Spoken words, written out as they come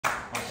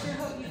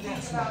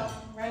about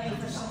running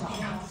for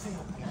something else.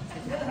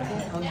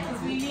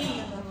 Because we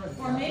need,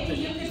 or maybe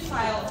you could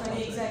file for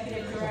the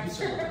executive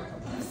director.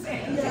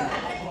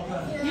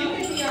 You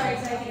could be our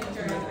executive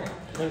director.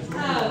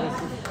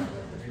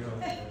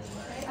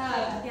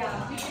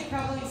 Yeah, we could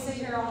probably sit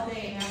here all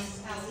day and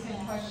ask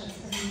him questions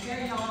because he's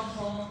very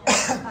knowledgeable.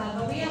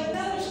 But we have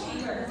another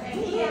speaker, and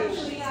he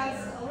actually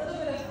has a little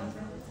bit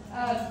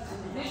of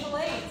visual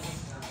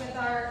aids with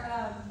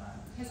our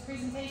his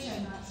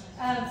presentation.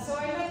 So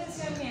I met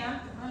this young man.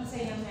 I'm going to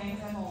say young man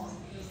because I'm old.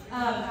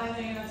 I know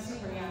you're not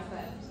super young,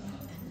 but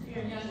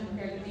you're young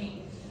compared to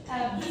me.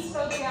 He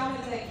spoke down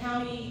at the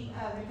county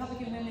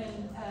Republican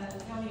Women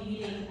County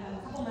meeting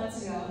a couple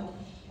months ago.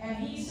 And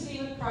he used to be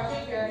with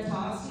Project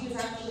Veritas. He was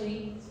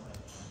actually,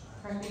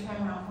 correct me if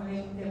I'm wrong, one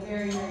of the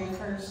very, very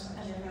first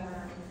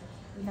undercover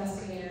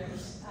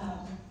investigators.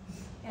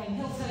 And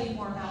he'll tell you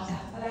more about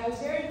that. But I was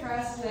very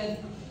impressed with,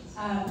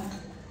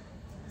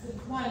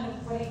 one,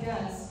 what he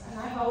does. And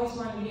I've always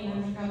wanted to be an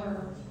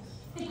undercover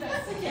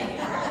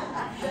investigator. I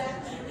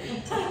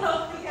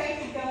don't think I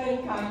could go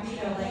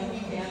incognito like we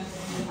can.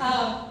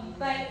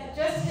 But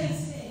just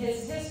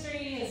his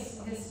history,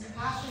 his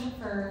passion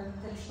for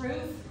the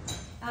truth,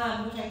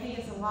 which I think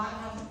is a lot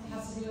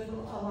has to do with a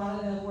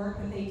lot of the work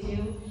that they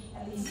do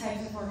at these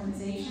types of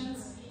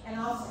organizations, and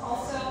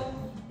also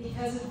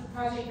because of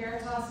Project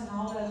Veritas and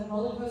all the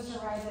roller coaster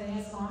rides that it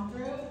has gone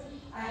through.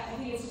 I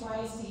think it's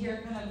wise to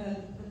hear kind of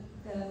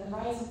the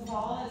rise and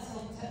fall as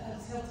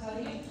he'll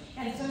tell you,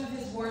 and some of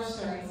his war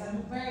stories.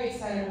 I'm very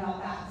excited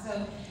about that.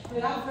 So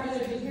without further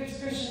ado, here's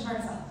Christian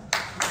Hartsock.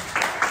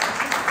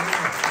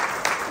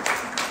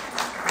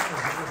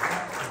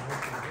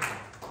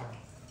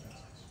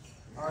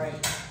 All right,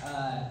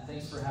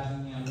 thanks for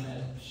having me. I'm going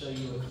to show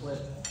you a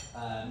clip.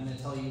 I'm going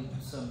to tell you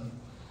some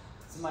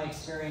of my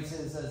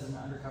experiences as an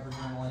undercover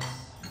journalist.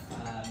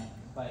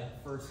 But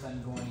first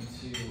I'm going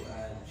to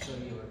show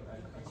you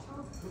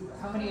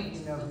how many of you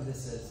know who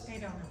this is? They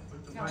don't.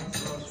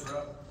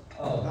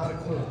 Oh, not a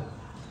clue.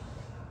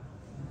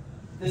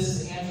 This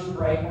is Andrew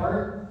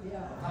Breitbart.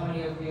 Yeah. How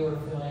many of you are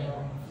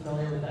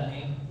familiar with that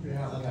name?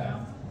 Yeah. Okay.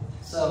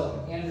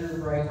 So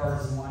Andrew Breitbart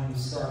is the one who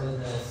started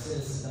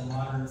the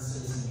modern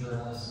citizen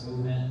journalist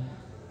movement,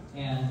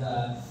 and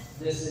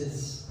this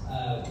is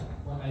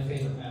one of my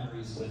favorite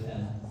memories with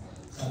him.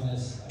 So I'm going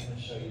to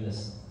show you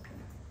this.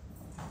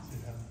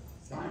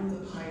 I'm the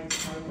Pied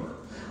Piper.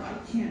 I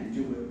can't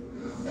do it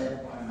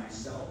all by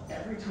myself.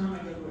 Every time I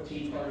go to a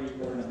tea party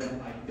or an event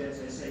like this,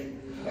 I say,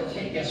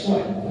 okay, guess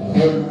what?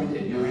 You're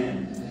anointed, you're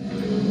in.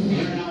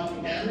 You're now,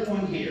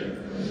 everyone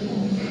here,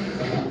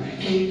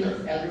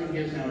 everyone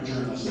here is now a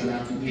journalist. They're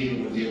now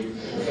competing with you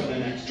for the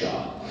next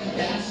job.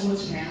 That's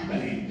what's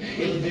happening.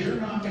 If they're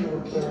not going to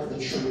report the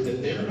truth,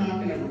 if they're not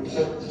going to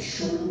report the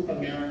true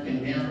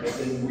American narrative,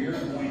 then we're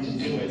going to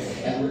do it.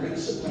 And we're going to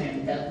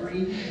supplant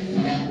every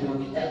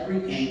network,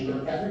 every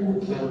anchor, every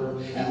reporter,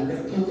 and we're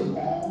going to put them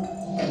all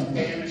and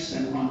banish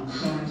them on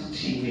current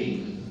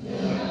TV.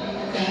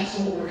 That's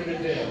what we're going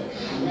to do.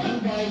 One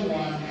by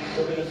one,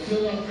 we're going to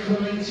fill up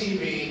current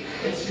TV.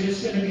 It's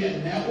just going to be a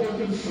network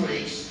of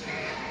freaks.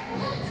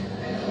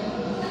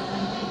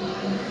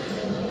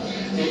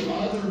 The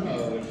other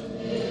mode,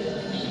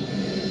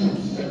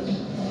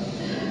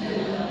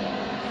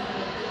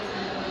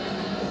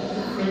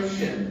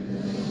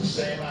 Christian,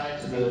 say hi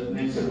to the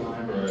Nixon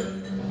Library.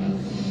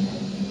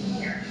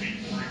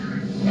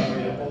 Oh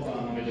yeah, hold on,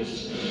 let me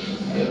just,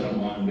 I don't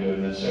know why I'm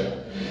doing this here.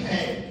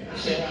 Hey,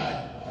 say hi.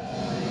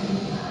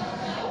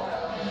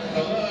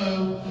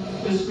 Hello,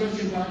 this is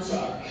Christian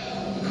Hartsock.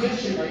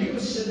 Christian, are you a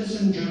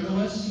citizen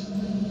journalist?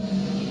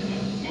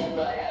 Yes, I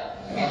am.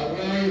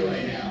 Where are you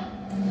right now?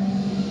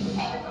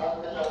 I'm in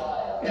Columbus,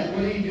 Ohio. And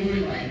what are you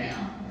doing right now?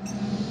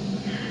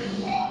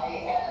 I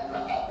am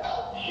I'm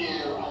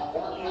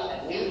working on a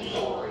news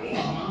story to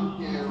let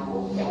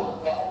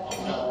folks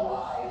know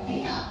why the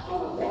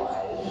absolute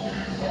lies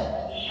that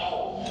show.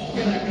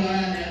 That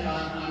guy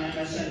on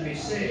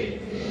MSNBC.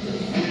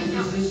 And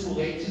does this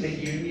relate to the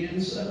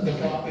unions, the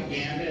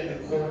propaganda, and the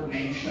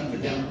coordination of the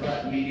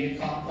Democrat media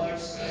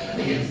complex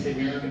against the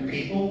American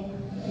people?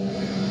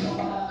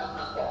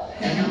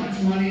 And how much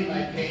money am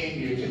I paying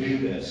you to do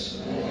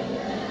this?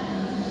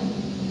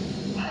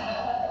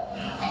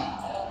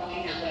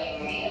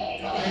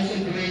 It's a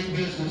great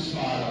business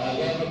model. I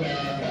love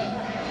America.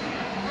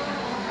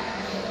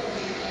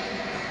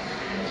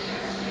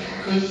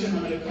 Christian,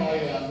 I'm going to call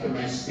you after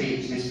my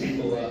speech. These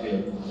people love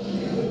you.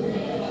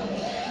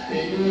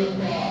 They do a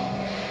prop.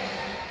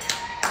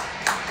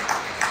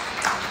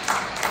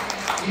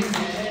 You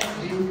get it?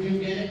 Do you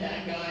get it?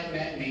 That guy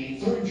met me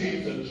through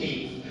James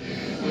O'Keefe.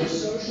 We're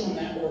social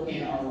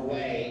networking our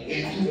way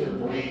into their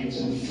brains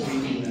and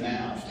freaking them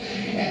out.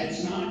 And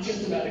it's not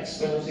just about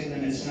exposing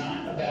them. It's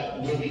not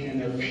about getting in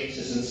their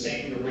faces and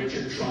saying to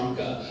Richard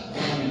Trumka,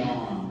 bring it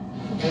on.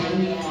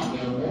 Bring it on.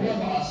 There are more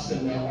of us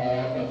than there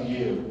are of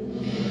you.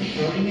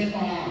 Bring it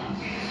on.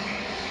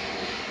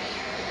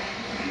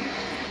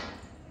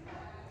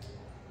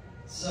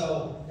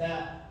 So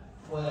that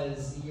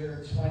was the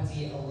year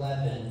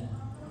 2011,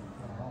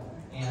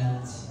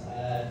 and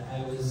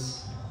I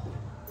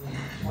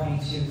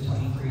 22,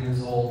 23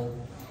 years old,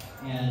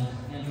 and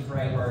Andrew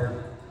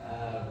Breitbart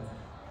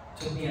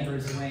took me under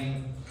his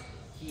wing.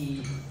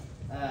 He,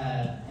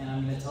 and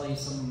I'm going to tell you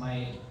some of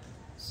my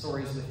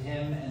stories with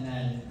him, and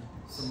then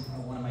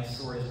one of my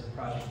stories with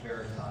Project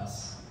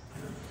Veritas.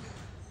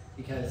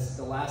 Because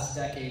the last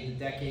decade, the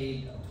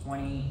decade of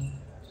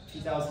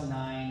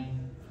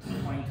 2009 to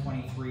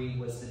 2023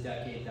 was the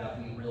decade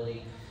that we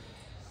really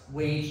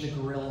waged a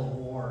guerrilla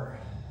war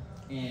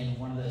in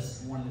one of the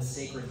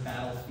sacred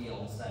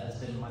battlefields that has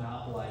been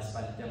monopolized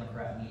by the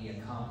Democrat media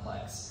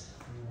complex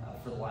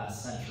for the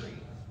last century.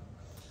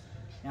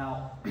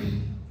 Now,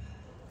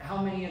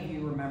 how many of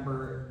you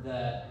remember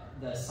the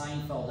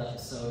Seinfeld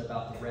episode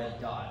about the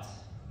red dot?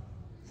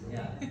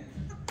 Yeah.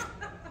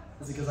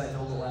 Is it because I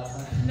told it last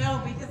time?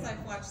 No, because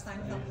I've watched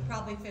Seinfeld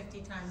probably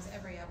 50 times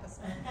every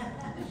episode.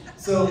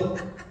 So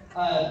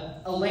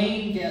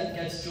Elaine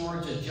gets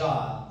George a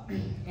job,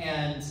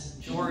 and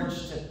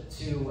George, to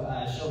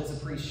show his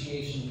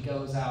appreciation,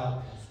 goes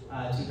out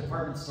to a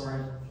department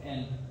store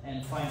and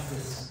finds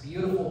this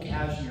beautiful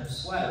cashmere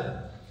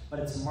sweater, but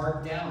it's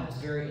marked down. It's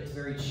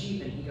very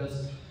cheap, and he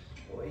goes,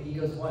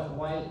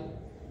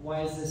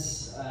 why is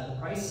this the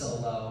price so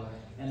low?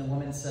 And the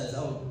woman says,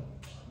 oh,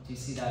 do you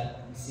see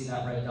that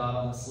red dot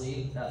on the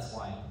sleeve? That's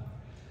why.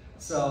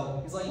 So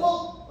he's like,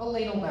 well,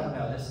 Elaine will never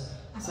notice.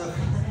 So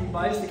he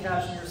buys the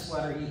cashmere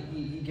sweater,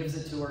 he gives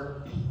it to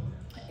her,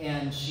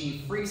 and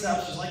she freaks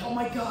out. She's like, oh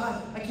my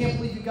God, I can't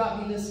believe you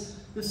got me this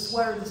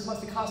sweater. This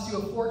must have cost you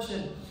a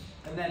fortune.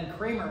 And then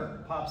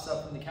Kramer pops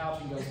up from the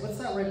couch and goes, what's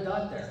that red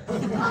dot there?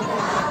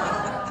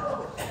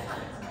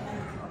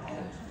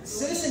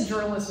 Citizen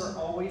journalists are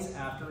always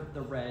after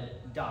the red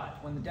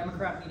dot. When the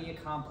Democrat media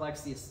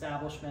complex, the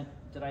establishment,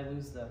 did I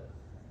lose the...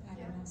 I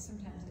don't know,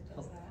 sometimes it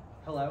does that.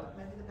 Hello?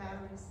 Maybe the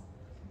batteries.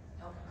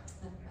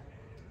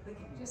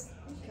 Just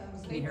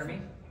Can you hear me?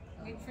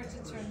 wait for it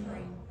to turn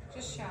green.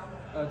 Just shout.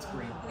 Oh, it's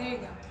green. There you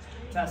go.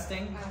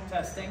 Testing,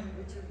 testing.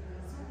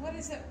 What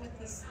is it with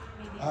this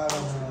media? I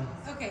don't know.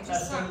 Okay,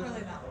 just talk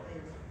really loud.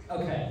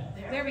 Okay,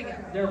 There we go.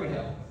 there we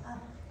go.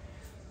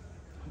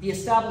 The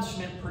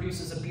establishment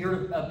produces a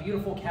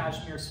beautiful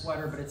cashmere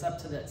sweater, but it's up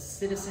to the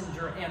citizen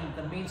and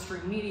the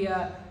mainstream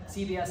media,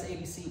 CBS,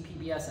 ABC,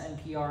 PBS,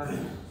 NPR,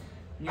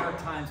 New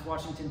York Times,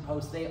 Washington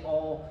Post, they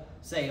all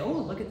say, oh,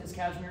 look at this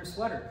cashmere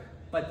sweater.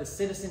 But it's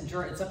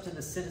up to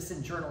the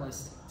citizen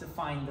journalist to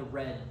find the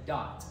red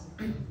dot.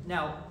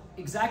 Now,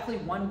 exactly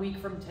 1 week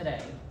from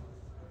today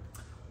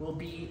will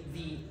be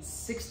the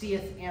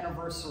 60th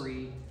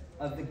anniversary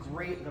of the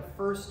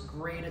first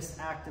greatest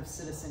act of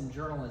citizen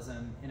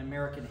journalism in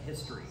American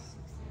history.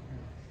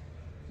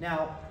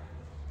 Now,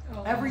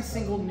 every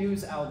single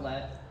news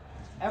outlet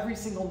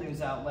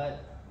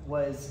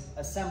was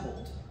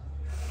assembled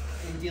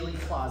in Dealey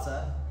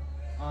Plaza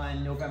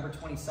on November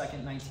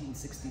 22nd,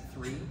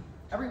 1963.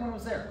 Everyone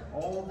was there.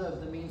 All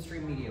the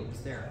mainstream media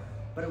was there.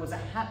 But it was a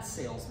hat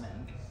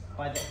salesman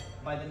by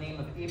the name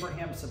of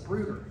Abraham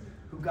Zapruder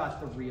who got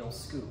the real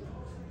scoop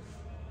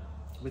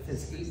with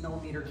his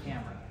 8mm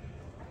camera.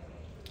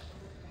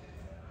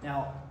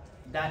 Now,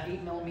 that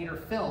 8mm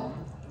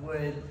film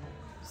would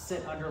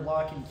sit under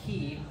lock and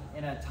key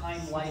in a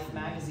Time Life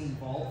magazine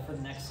vault for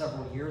the next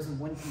several years and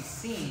wouldn't be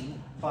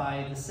seen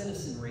by the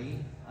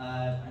citizenry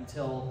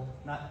until,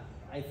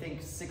 I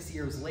think, 6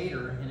 years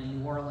later in a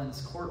New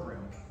Orleans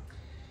courtroom.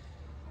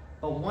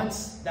 But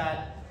once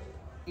that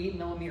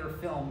 8mm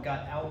film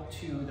got out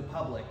to the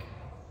public,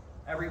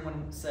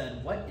 everyone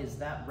said, what is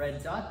that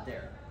red dot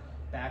there?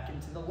 Back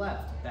and to the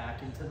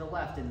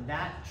left, and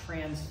that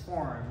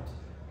transformed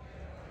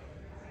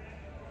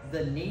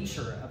the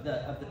nature of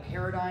the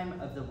paradigm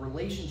of the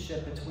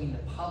relationship between the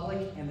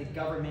public and the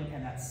government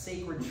and that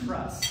sacred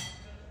trust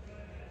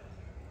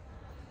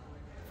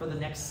for the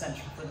next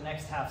century, for the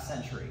next half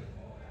century.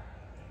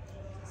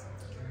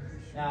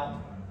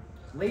 Now,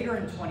 later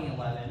in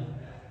 2011,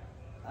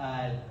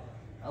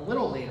 a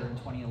little later in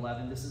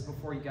 2011, this is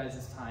before you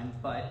guys' time,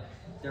 but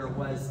there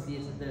was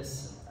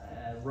this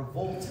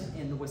revolt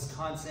in the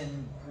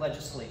Wisconsin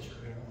legislature.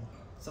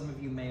 Some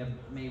of you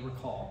may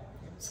recall.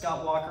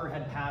 Scott Walker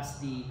had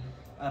passed the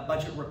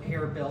budget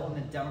repair bill, and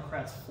the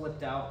Democrats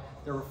flipped out.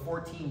 There were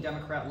 14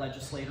 Democrat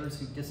legislators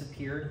who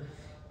disappeared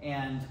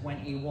and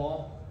went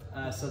AWOL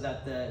so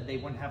that they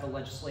wouldn't have a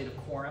legislative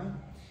quorum.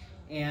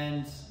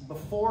 And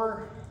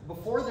before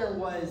there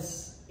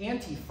was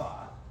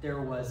Antifa,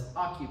 there was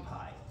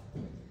Occupy.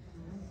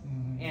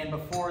 And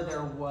before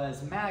there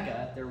was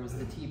MAGA, there was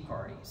the Tea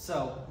Party.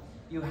 So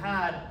you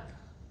had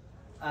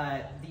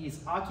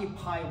these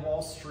Occupy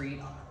Wall Street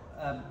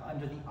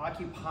under the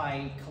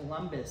Occupy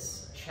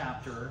Columbus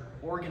chapter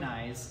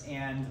organized,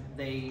 and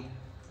they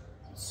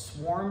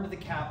swarmed the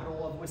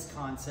capital of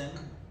Wisconsin.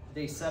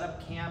 They set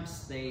up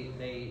camps. They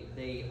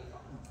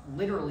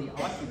literally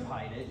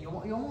occupied it. You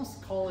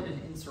almost call it an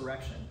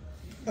insurrection.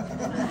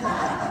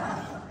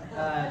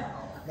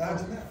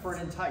 For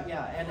an entire,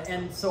 yeah,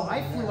 and so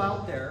I flew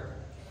out there,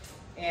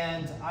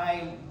 and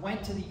I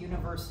went to the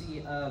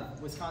University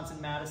of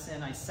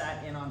Wisconsin-Madison. I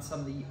sat in on some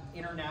of the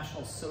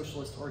International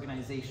Socialist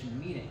Organization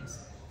meetings,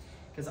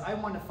 because I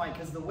want to find,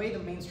 because the way the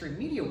mainstream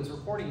media was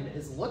reporting it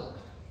is, look,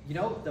 you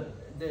know,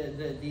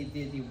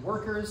 the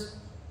workers,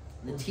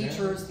 the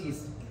teachers,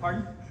 these,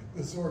 pardon?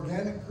 This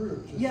organic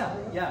group.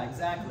 Yeah,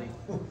 exactly.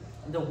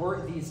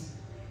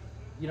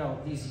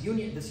 This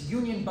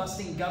union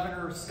busting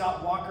governor,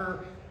 Scott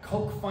Walker,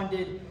 Koch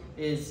funded,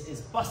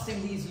 is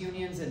busting these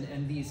unions,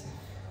 and these,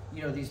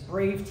 you know, these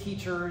brave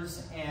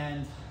teachers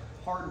and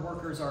hard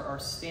workers are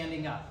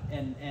standing up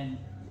and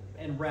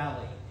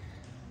rallying.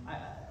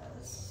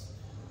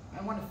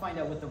 I want to find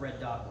out what the red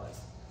dot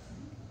was,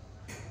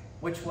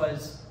 which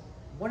was,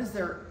 what is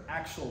their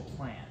actual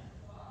plan?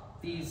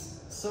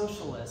 These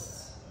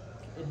socialists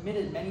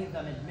admitted, many of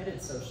them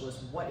admitted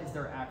socialists, what is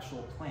their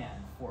actual plan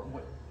for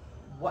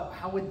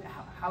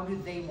how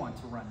do they want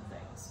to run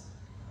things?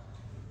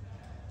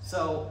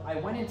 So I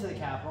went into the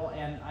Capitol,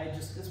 and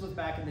this was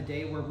back in the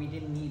day where we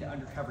didn't need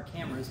undercover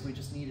cameras, we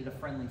just needed a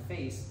friendly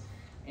face,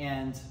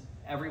 and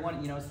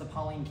everyone, you know, it's the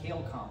Pauline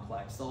Kael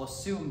complex. They'll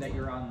assume that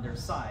you're on their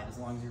side as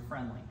long as you're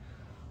friendly.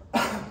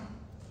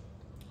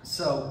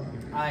 So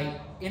I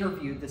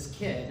interviewed this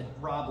kid,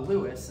 Rob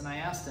Lewis, and I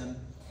asked him,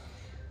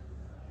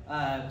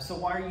 so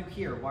why are you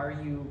here? Why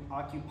are you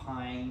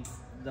occupying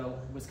the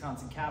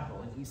Wisconsin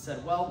Capitol? And he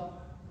said,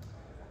 well,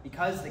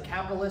 because the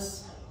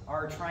capitalists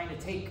are trying to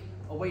take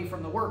away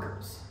from the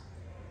workers.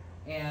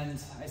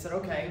 And I said,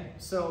 okay,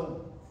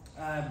 so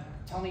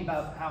tell me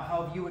about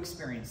how have you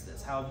experienced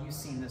this? How have you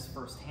seen this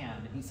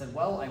firsthand? And he said,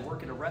 well, I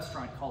work at a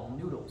restaurant called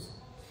Noodles,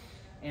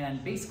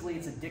 and basically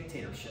it's a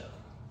dictatorship.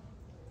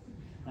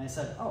 And I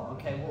said, oh,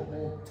 okay,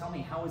 well tell me,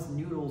 how is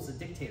Noodles a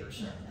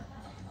dictatorship?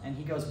 And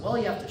he goes, well,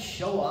 you have to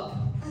show up.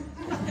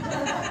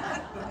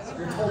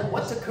 You're told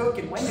what to cook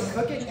and when to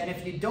cook it, and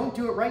if you don't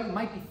do it right, you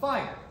might be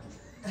fired.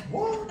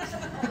 What?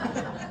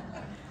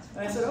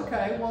 And I said,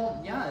 okay,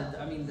 well, yeah,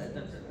 I mean,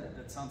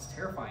 that sounds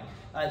terrifying.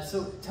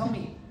 So tell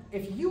me,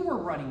 if you were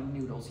running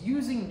Noodles,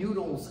 using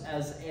Noodles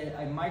as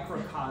a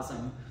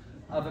microcosm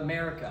of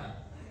America,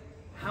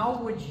 how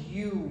would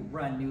you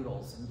run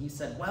Noodles? And he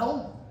said,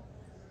 well,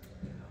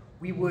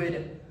 we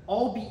would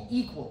all be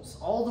equals.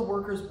 All the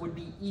workers would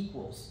be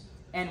equals.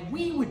 And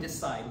we would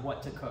decide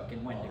what to cook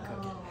and when to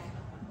cook it.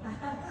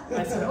 And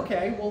I said,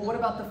 okay, well, what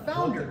about the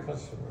founder?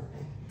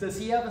 Does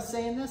he have a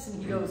say in this?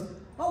 And he goes,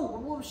 oh,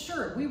 well,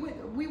 sure. We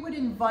would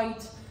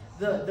invite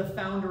the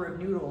founder of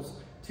Noodles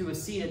to a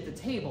seat at the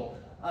table,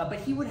 but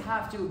he would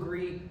have to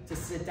agree to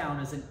sit down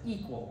as an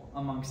equal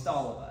amongst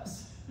all of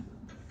us.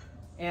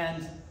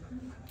 And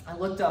I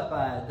looked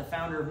up the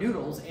founder of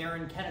Noodles,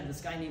 Aaron Kennedy,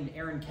 this guy named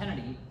Aaron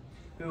Kennedy,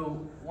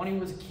 who, when he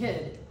was a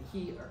kid,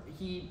 he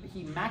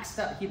maxed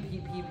out, he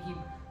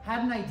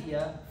had an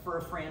idea for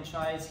a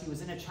franchise. He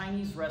was in a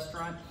Chinese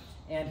restaurant,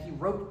 and he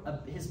wrote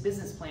his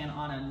business plan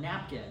on a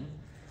napkin,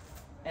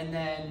 and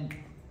then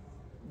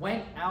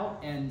went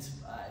out and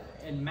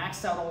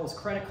maxed out all his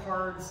credit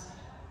cards,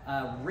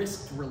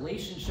 risked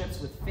relationships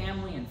with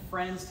family and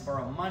friends to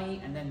borrow money,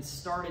 and then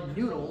started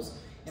Noodles,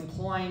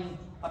 employing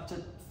up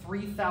to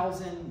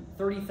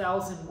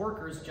 30,000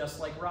 workers just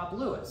like Rob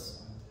Lewis.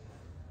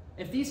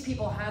 If these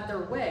people had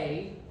their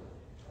way,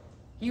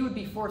 he would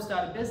be forced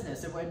out of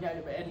business,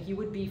 and he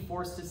would be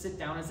forced to sit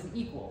down as an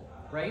equal,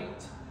 right?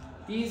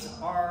 These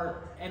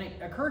are, and it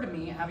occurred to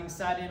me, having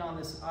sat in on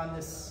this,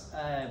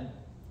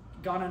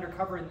 gone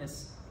undercover in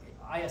this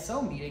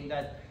ISO meeting,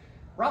 that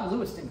Rob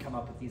Lewis didn't come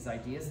up with these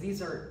ideas.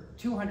 These are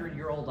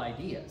 200-year-old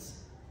ideas.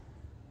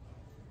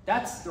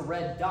 That's the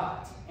red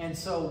dot. And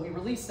so we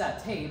released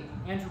that tape.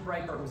 Andrew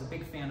Breitbart was a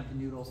big fan of the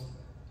Noodles,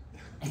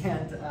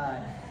 and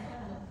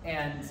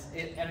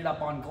it ended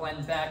up on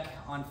Glenn Beck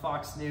on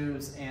Fox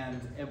News,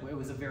 and it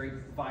was a very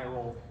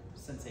viral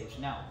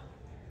sensation. Now,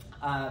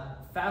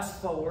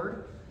 fast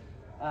forward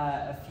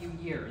a few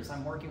years,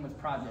 I'm working with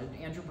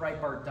Andrew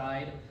Breitbart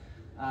died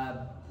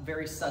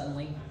very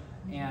suddenly,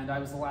 and I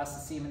was the last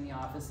to see him in the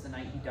office the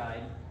night he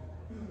died.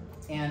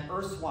 And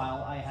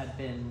erstwhile, I had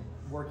been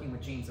working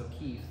with James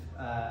O'Keefe.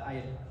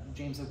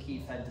 James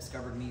O'Keefe had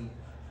discovered me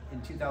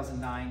in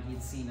 2009. He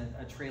had seen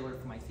a trailer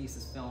for my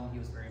thesis film. He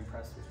was very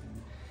impressed with me.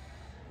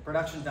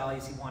 Production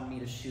values, he wanted me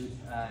to shoot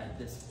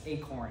this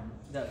Acorn,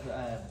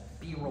 the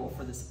B-roll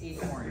for this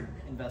Acorn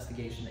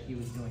investigation that he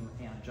was doing with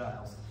Hannah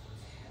Giles.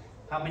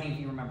 How many of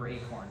you remember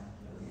Acorn?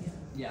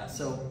 Yeah,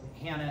 so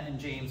Hannah and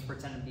James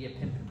pretended to be a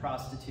pimp and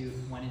prostitute,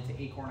 went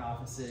into Acorn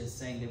offices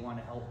saying they want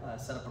to help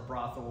set up a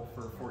brothel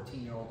for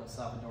 14-year-old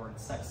Salvadoran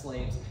sex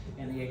slaves,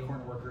 and the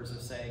Acorn workers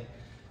are saying,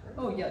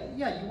 oh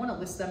yeah, you want to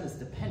list them as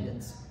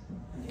dependents.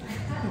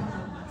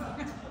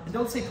 And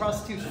don't say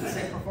prostitution,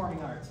 say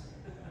performing arts.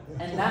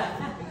 And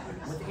that,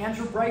 with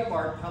Andrew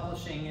Breitbart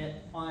publishing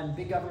it on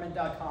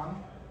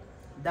biggovernment.com,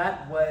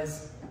 that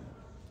was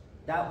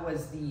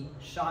the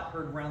shot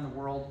heard around the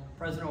world.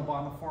 President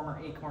Obama, former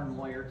Acorn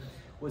lawyer,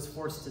 was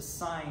forced to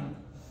sign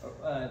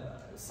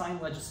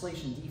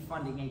legislation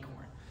defunding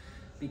Acorn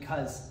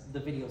because the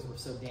videos were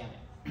so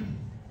damning.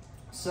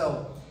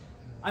 So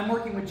I'm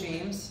working with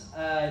James.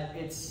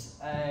 It's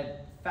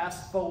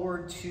fast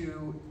forward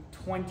to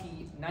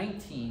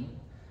 2019.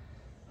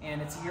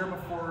 and it's a year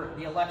before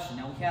the election.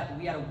 Now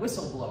we had a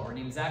whistleblower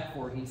named Zach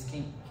Voorhees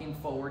came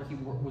forward. He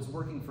was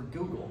working for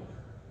Google,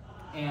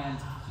 and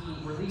he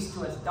released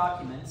to us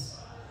documents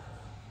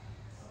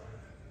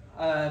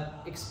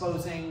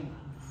exposing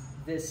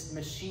this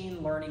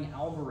machine learning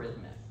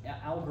algorithm.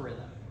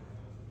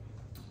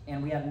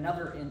 And we had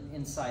another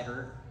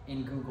insider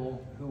in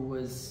Google who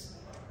was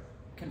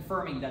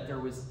confirming that there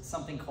was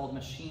something called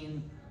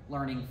machine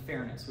learning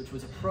fairness, which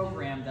was a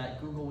program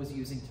that Google was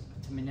using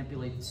to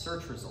manipulate the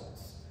search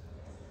results.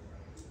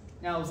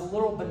 Now, it was a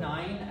little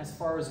benign as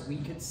far as we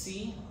could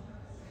see.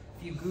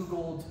 If you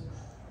Googled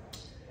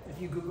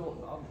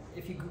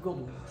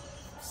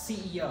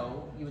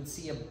CEO, you would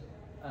see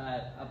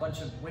a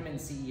bunch of women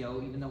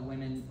CEO, even though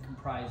women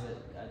comprise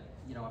a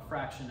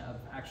fraction of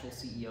actual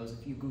CEOs.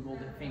 If you Googled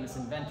famous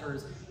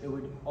inventors, it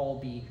would all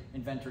be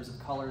inventors of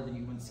color. Then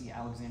you wouldn't see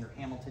Alexander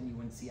Hamilton, you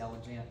wouldn't see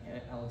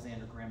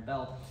Alexander Graham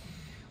Bell.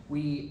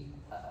 We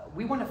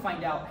want to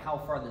find out how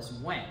far this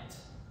went.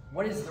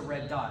 What is the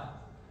red dot?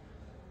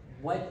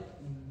 What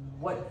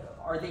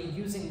are they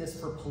using this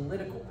for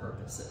political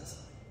purposes?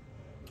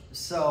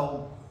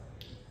 So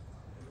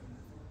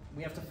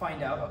we have to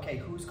find out, okay,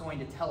 who's going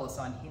to tell us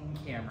on hidden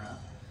camera?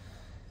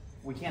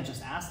 We can't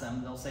just ask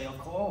them. They'll say, oh,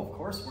 of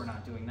course we're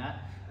not doing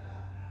that.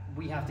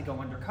 We have to go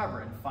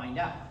undercover and find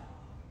out.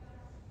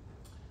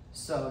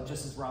 So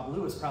just as Rob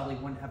Lewis probably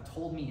wouldn't have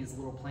told me his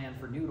little plan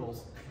for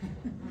noodles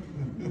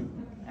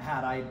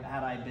had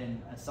I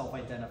been a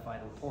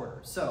self-identified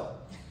reporter. So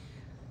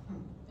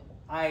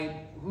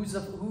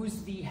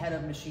who's the head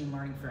of machine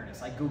learning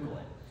fairness? I Google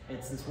it.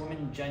 It's this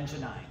woman, Jen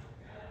Janai.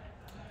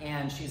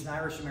 And she's an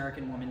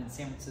Irish-American woman in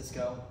San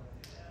Francisco,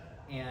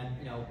 and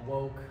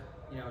woke,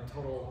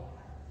 total,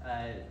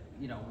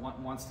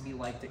 wants to be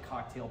liked at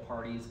cocktail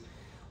parties.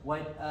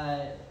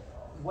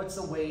 What's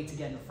a way to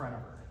get in front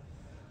of her?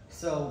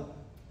 So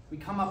we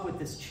come up with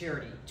this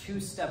charity,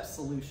 2-Step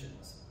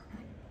Solutions,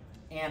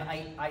 and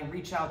I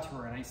reach out to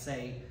her and I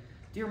say,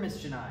 dear Ms.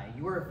 Janai,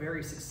 you are a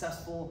very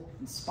successful,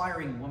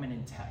 inspiring woman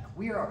in tech.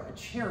 We are a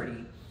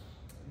charity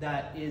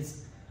that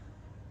is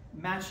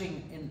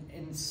matching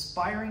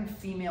inspiring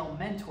female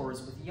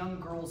mentors with young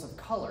girls of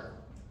color,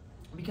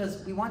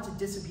 because we want to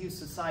disabuse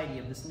society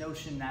of this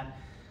notion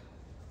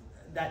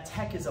that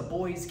tech is a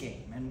boys'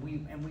 game, and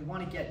we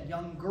want to get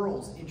young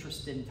girls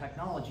interested in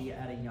technology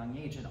at a young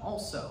age. And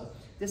also,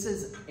 this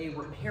is a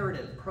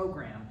reparative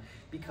program,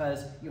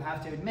 because you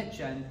have to admit,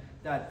 Jen,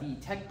 that the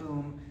tech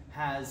boom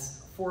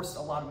has forced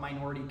a lot of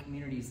minority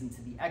communities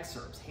into the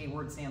exurbs,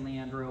 Hayward, San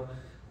Leandro,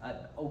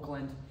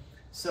 Oakland.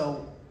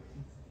 So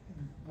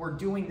we're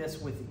doing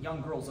this with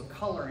young girls of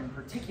color in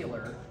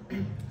particular,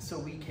 so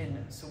we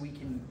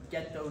can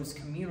get those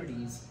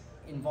communities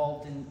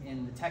involved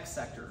in the tech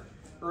sector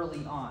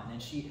early on.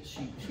 And she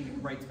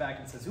writes back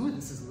and says, ooh,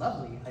 this is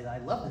lovely. I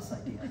love this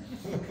idea.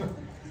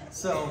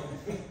 So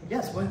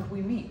yes, when can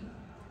we meet?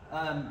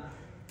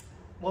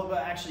 Well,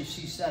 actually,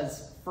 she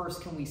says,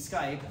 first, can we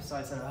Skype? So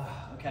I said,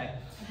 oh, okay.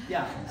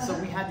 Yeah, so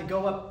we had to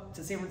go up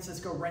to San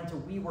Francisco, rent a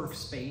WeWork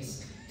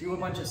space, do a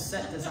bunch of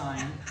set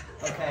design,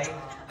 okay,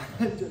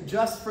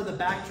 just for the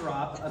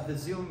backdrop of the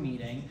Zoom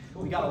meeting.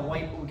 We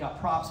got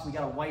props, we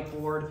got a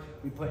whiteboard,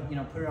 we put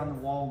it on the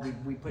wall,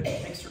 we put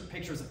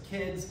pictures of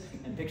kids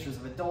and pictures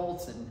of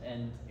adults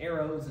and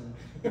arrows and,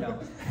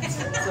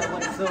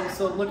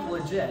 so it looked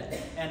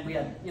legit. And we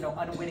had,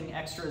 unwitting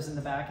extras in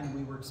the back in the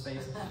WeWork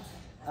space.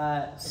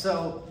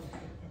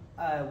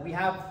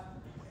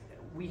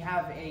 We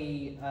have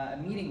a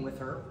meeting with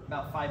her,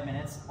 about 5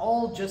 minutes.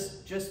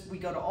 We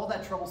go to all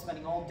that trouble,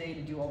 spending all day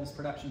to do all this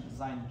production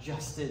design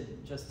just to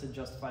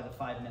justify the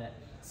 5-minute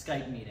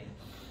Skype meeting.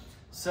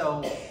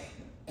 So,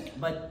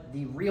 but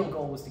the real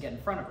goal was to get in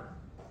front of her.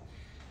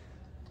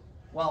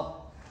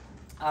 Well,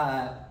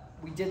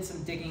 we did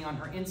some digging on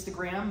her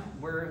Instagram.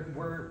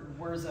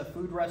 Where's a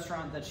food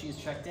restaurant that she's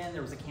checked in?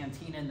 There was a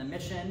cantina in the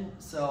Mission.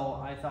 So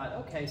I thought,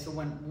 okay, so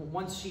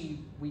once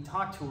we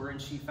talked to her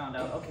and she found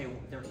out, okay,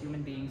 they're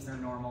human beings, they're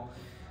normal.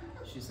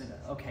 She said,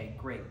 okay,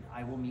 great,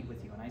 I will meet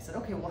with you. And I said,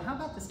 okay, well, how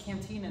about this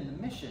cantina in the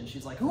Mission?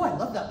 She's like, oh, I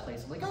love that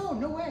place. I'm like, oh,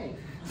 no way.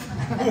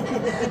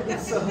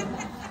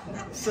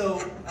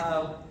 so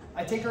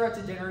I take her out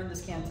to dinner in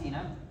this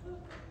cantina,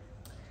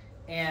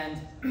 and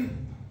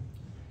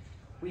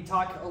we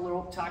talk a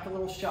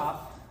little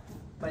shop,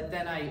 but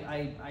then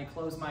I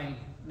close my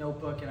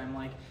notebook and I'm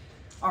like,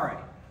 all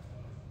right,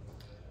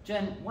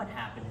 Jen, what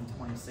happened in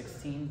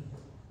 2016?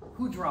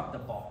 Who dropped the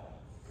ball?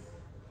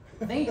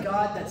 Thank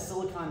God that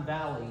Silicon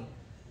Valley,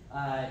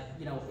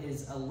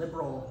 is a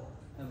liberal,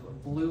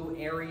 blue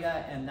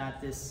area, and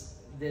that this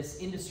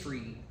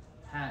industry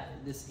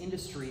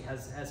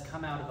has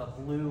come out of a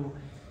blue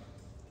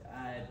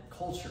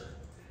culture.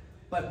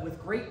 But with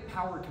great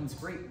power comes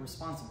great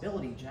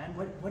responsibility, Jen.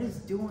 What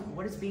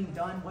is being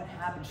done? What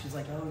happened? She's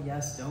like, oh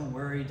yes, don't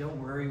worry.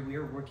 We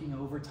are working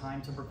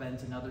overtime to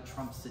prevent another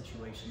Trump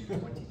situation in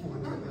 2020.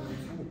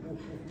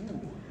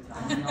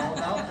 Tell me all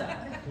about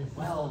that.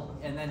 Well,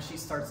 and then she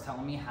starts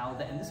telling me how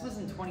and this was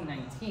in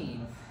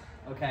 2019,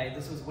 Okay,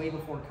 this was way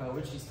before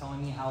COVID. She's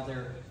telling me how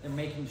they're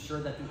making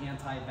sure that the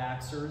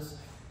anti-vaxxers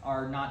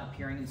are not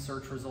appearing in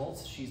search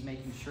results. She's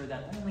making sure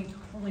that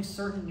only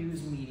certain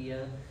news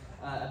media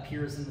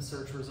appears in the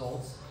search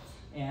results,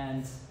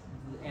 and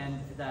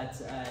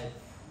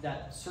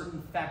that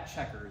certain fact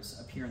checkers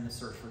appear in the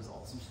search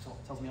results. And she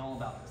tells me all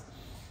about this.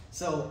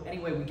 So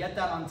anyway, we get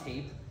that on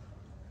tape,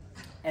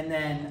 and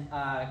then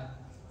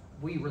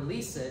we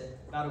release it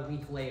about a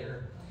week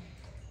later,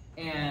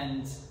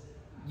 and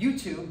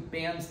YouTube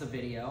bans the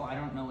video. I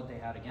don't know what they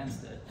had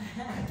against it,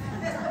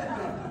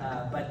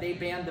 but they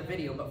banned the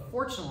video. But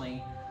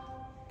fortunately,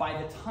 by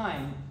the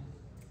time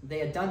they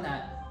had done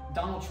that,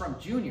 Donald Trump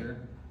Jr.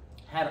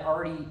 had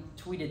already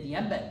tweeted the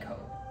embed code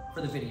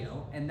for the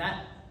video, and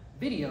that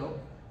video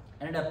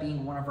ended up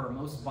being one of our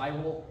most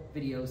viral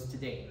videos to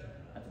date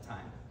at the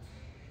time.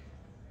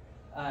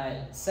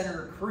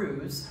 Senator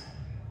Cruz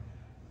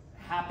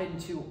happened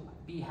to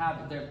be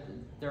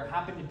there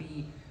happened to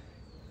be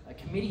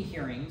committee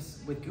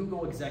hearings with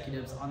Google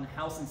executives on the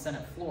House and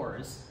Senate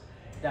floors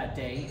that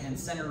day, and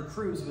Senator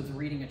Cruz was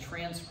reading a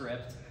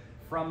transcript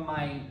from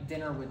my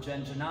dinner with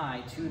Jen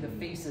Janai to the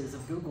faces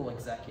of Google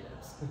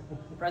executives.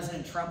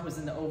 President Trump was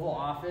in the Oval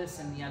Office,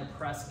 and he had a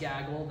press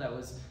gaggle that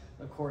was,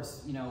 of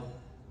course, you know,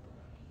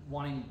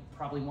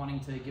 probably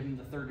wanting to give him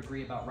the third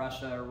degree about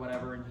Russia or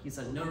whatever, and he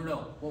said, no,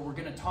 what we're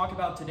going to talk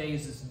about today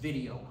is this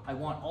video. I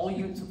want all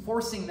you to,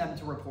 forcing them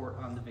to report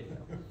on the video.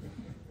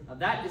 Now,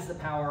 that is the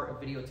power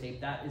of videotape.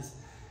 That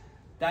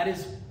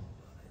is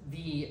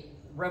the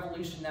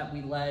revolution that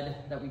we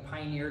led, that we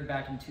pioneered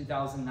back in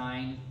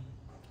 2009,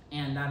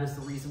 and that is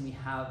the reason we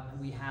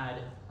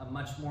had a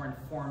much more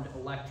informed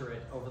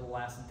electorate over the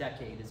last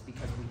decade, is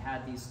because we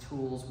had these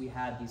tools, we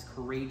had these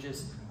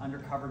courageous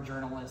undercover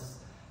journalists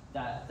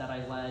that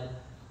I led,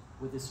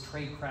 with this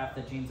tradecraft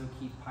that James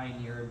O'Keefe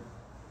pioneered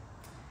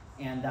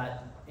and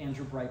that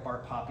Andrew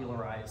Breitbart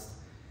popularized.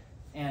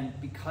 And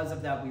because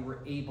of that, we were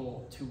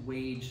able to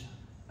wage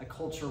a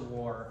culture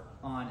war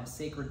on a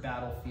sacred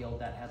battlefield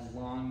that had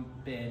long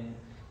been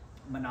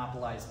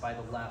monopolized by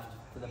the left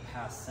for the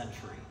past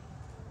century.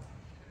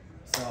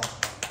 So,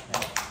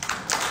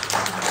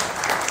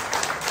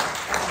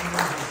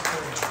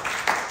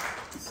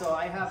 So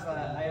I have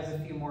a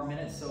few more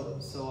minutes,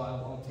 so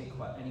I'll take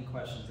any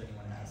questions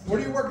anyone has. What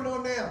are you working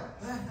on now?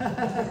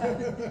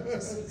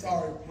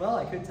 Sorry. Well,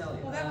 I could tell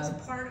you. Well, that was a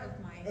part of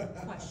my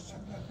question.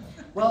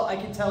 Well, I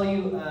can tell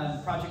you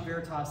Project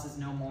Veritas is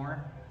no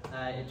more.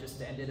 It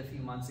just ended a few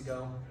months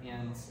ago,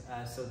 and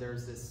so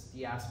there's this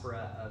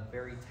diaspora of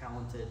very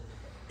talented,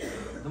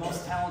 the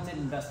most talented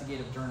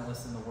investigative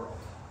journalists in the world,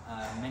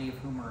 many of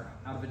whom are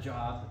out of a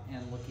job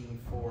and looking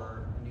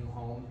for a new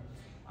home.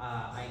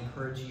 I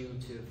encourage you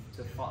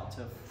to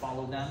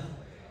follow them.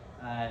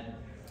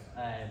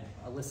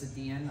 Alyssa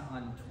Dean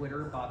on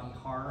Twitter, Bobby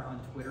Har on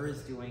Twitter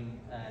is doing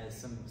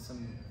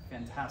some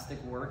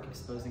fantastic work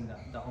exposing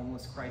the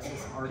homeless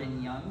crisis.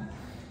 Arden Young,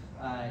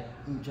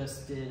 who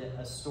just did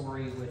a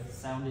story with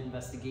Sound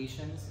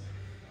Investigations,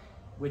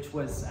 which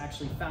was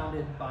actually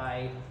founded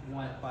by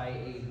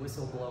a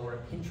whistleblower,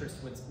 a Pinterest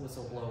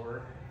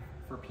whistleblower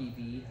for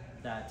PV,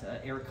 that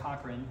Eric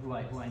Cochran, who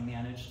I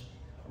managed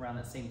around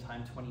that same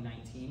time,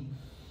 2019.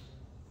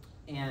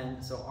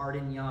 And so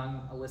Arden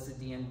Young, Alyssa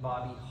Dean,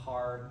 Bobby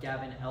Har,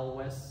 Gavin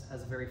Elwes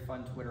has a very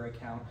fun Twitter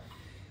account,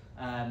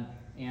 and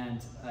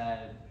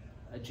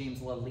James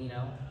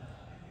Lalino.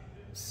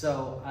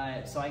 So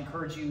I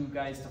encourage you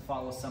guys to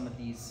follow some of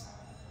these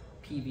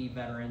PV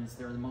veterans.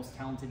 They're the most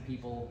talented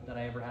people that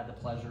I ever had the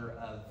pleasure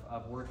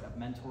of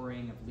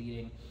mentoring, of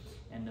leading,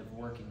 and of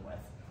working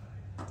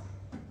with.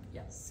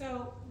 Yeah.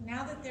 So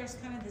now that there's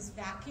kind of this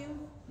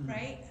vacuum,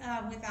 right,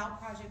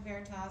 without Project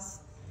Veritas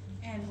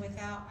and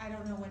without, I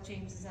don't know what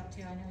James is up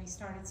to. I know he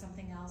started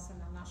something else,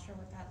 and I'm not sure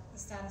what the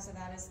status of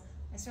that is.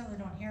 I certainly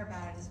don't hear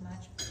about it as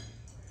much.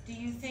 Do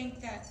you think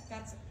that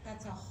that's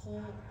a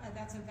whole,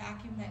 that's a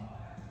vacuum that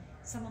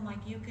someone like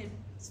you could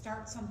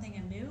start something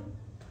anew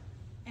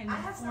and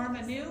form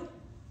a new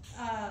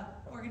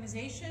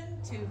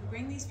organization to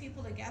bring these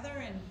people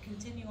together and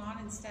continue on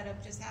instead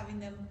of just having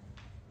them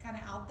kind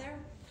of out there?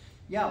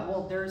 Yeah,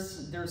 well,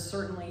 there's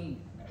certainly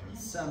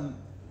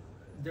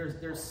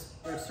there's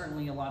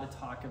certainly a lot of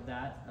talk of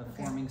that, of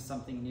forming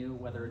something new,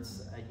 whether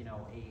it's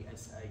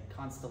a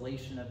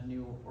constellation of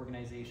new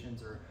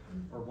organizations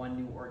or one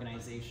new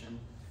organization.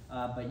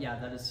 But yeah,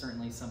 that is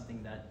certainly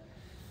something that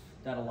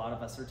a lot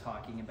of us are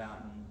talking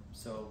about, and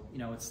so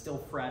it's still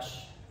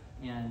fresh,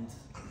 and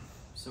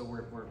so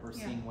we're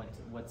seeing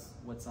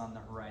what's on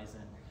the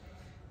horizon.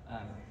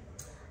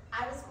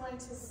 I was going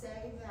to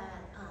say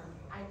that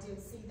I did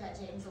see that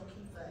James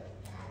O'Keefe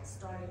had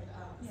started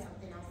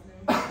something else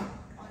new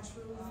on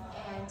Truth,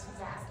 and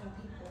he's asking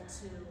people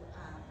to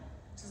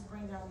just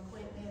bring their own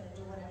equipment and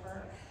do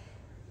whatever.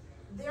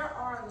 There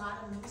are a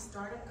lot of new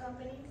startup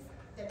companies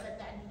that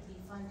need to be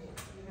funded,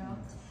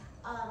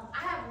 I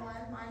have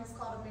one. Mine is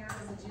called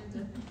America's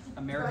Agenda.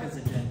 America's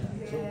Agenda.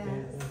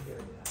 Yes.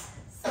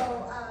 So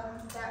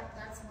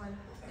that's one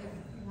thing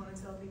you want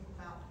to tell people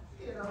about.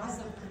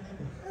 Awesome.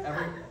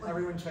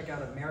 Everyone check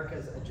out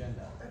America's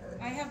agenda.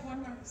 I have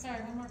one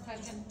more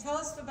question. Tell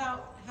us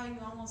about how you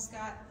almost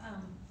got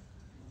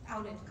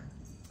outed.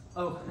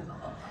 Oh,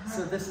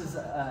 so this is,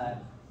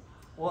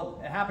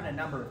 well, it happened a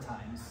number of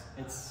times.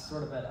 It's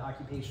sort of an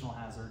occupational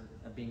hazard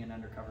of being an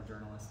undercover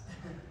journalist.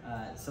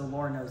 So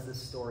Laura knows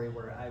this story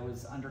where I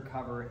was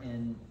undercover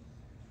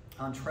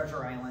on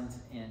Treasure Island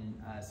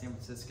in San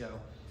Francisco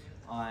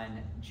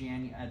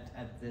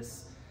at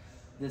this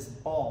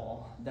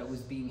ball that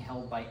was being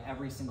held by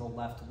every single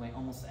left wing,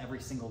 almost every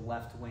single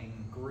left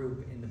wing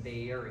group in the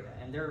Bay Area,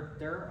 and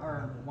there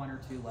are one or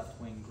two left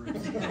wing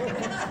groups.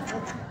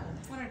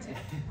 One or two.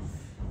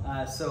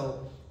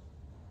 So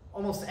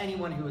almost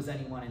anyone who was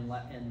anyone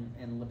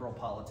in liberal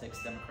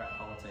politics, Democrat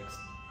politics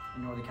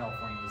in Northern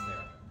California was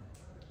there.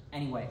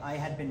 Anyway, I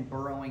had been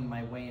burrowing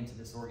my way into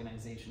this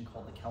organization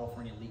called the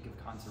California League of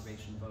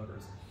Conservation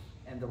Voters.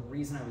 And the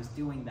reason I was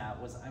doing that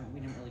was we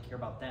didn't really care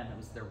about them. It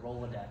was their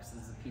Rolodex.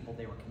 This is the people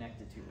they were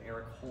connected to: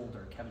 Eric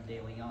Holder, Kevin De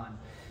Leon,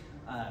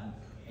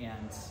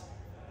 and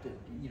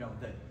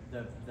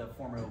the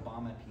former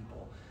Obama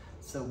people.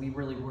 So we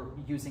really were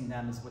using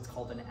them as what's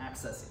called an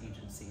access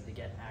agency to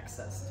get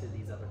access to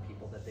these other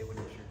people that they would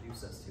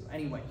introduce us to.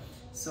 Anyway,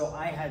 so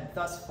I had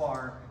thus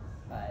far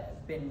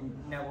been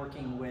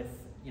networking with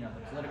the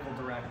political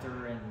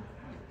director and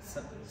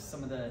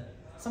some of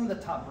the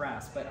top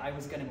brass, but I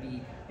was going to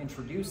be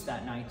introduced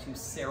that night to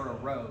Sarah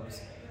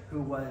Rose,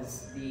 who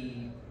was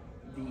the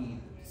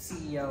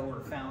CEO or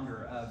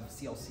founder of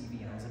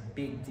CLCV, and it was a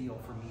big deal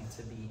for me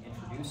to be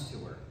introduced to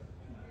her.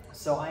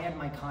 So I had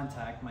my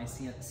contact, my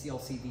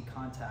CLCV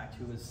contact,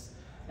 who was,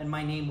 and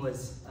my name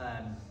was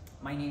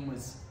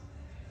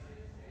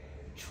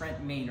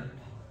Trent Maynard.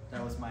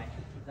 That was my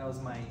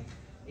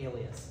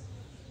alias.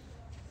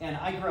 And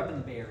I grew up in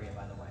the Bay Area,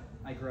 by the way.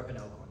 I grew up in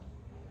Oakland,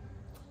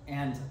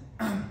 and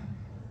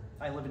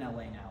I live in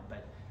LA now,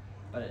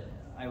 but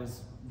I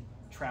was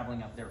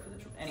traveling up there for the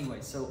trip. Anyway,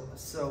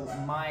 so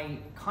my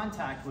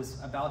contact was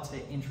about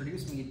to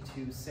introduce me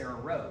to Sarah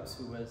Rose,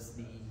 who was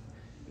the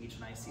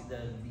HNIC,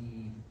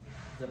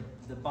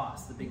 the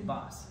boss, the big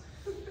boss.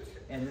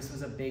 And this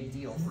was a big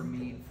deal for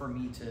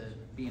me to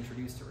be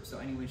introduced to her. So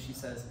anyway, she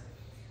says,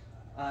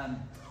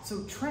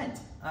 so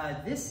Trent,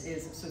 this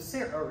is, so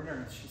Sarah, or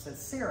no, she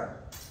says, Sarah,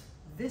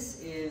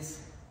 this is,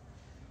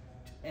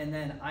 and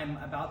then I'm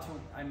about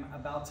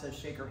to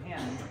shake her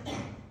hand,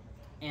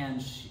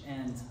 and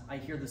I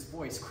hear this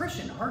voice,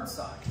 Christian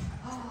Hartsock,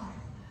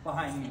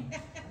 behind me,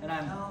 and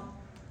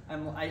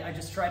I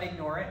just try to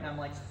ignore it, and I'm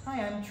like,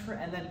 hi, I'm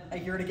Trent, and then I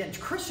hear it again,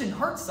 Christian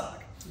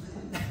Hartsock,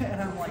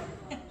 and I'm like,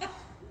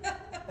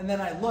 and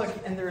then I look,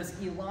 and there's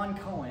Elon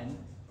Cohen,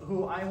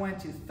 who I went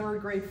to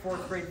 3rd grade,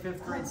 4th grade,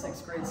 5th grade,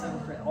 6th grade,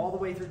 7th grade, all the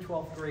way through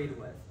 12th grade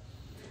with.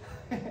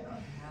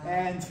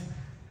 And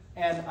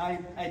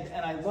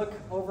I look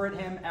over at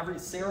him,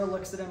 Sarah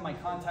looks at him, my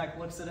contact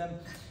looks at him,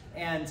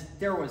 and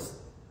there was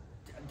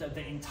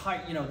the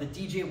entire, the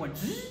DJ went,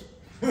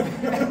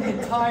 and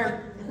the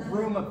entire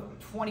room of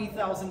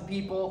 20,000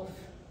 people,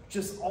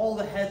 just all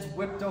the heads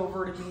whipped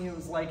over to me. It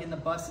was like in the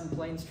bus and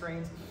planes,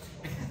 trains.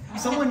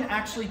 Someone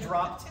actually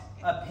dropped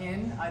a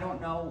pin, I don't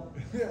know,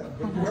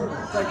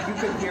 like you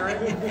could hear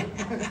it.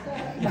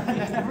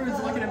 And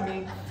everyone's looking at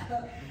me,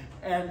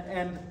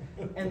 and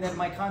then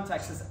my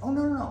contact says, "Oh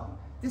no,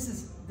 this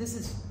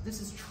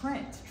is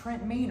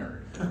Trent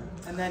Maynard."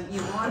 And then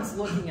Elon's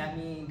looking at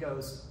me and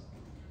goes,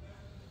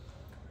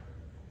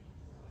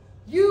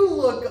 "You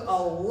look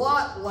a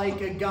lot like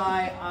a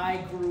guy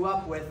I grew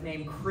up with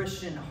named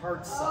Christian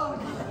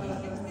Hartsock."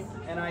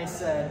 And I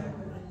said,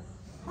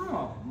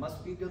 "Oh,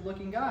 must be a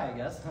good-looking guy, I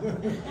guess."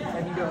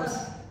 And he goes,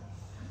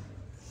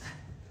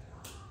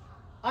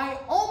 "I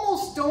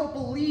almost don't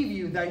believe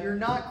you that you're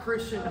not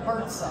Christian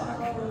Hartsock."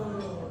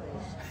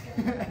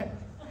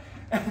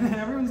 And then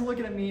everyone's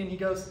looking at me, and he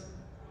goes,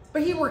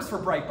 "But he works for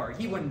Breitbart.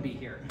 He wouldn't be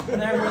here."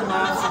 And everyone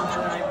laughs,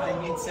 and then I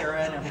meet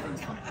Sarah, and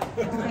everything's fine.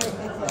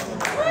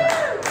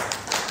 So,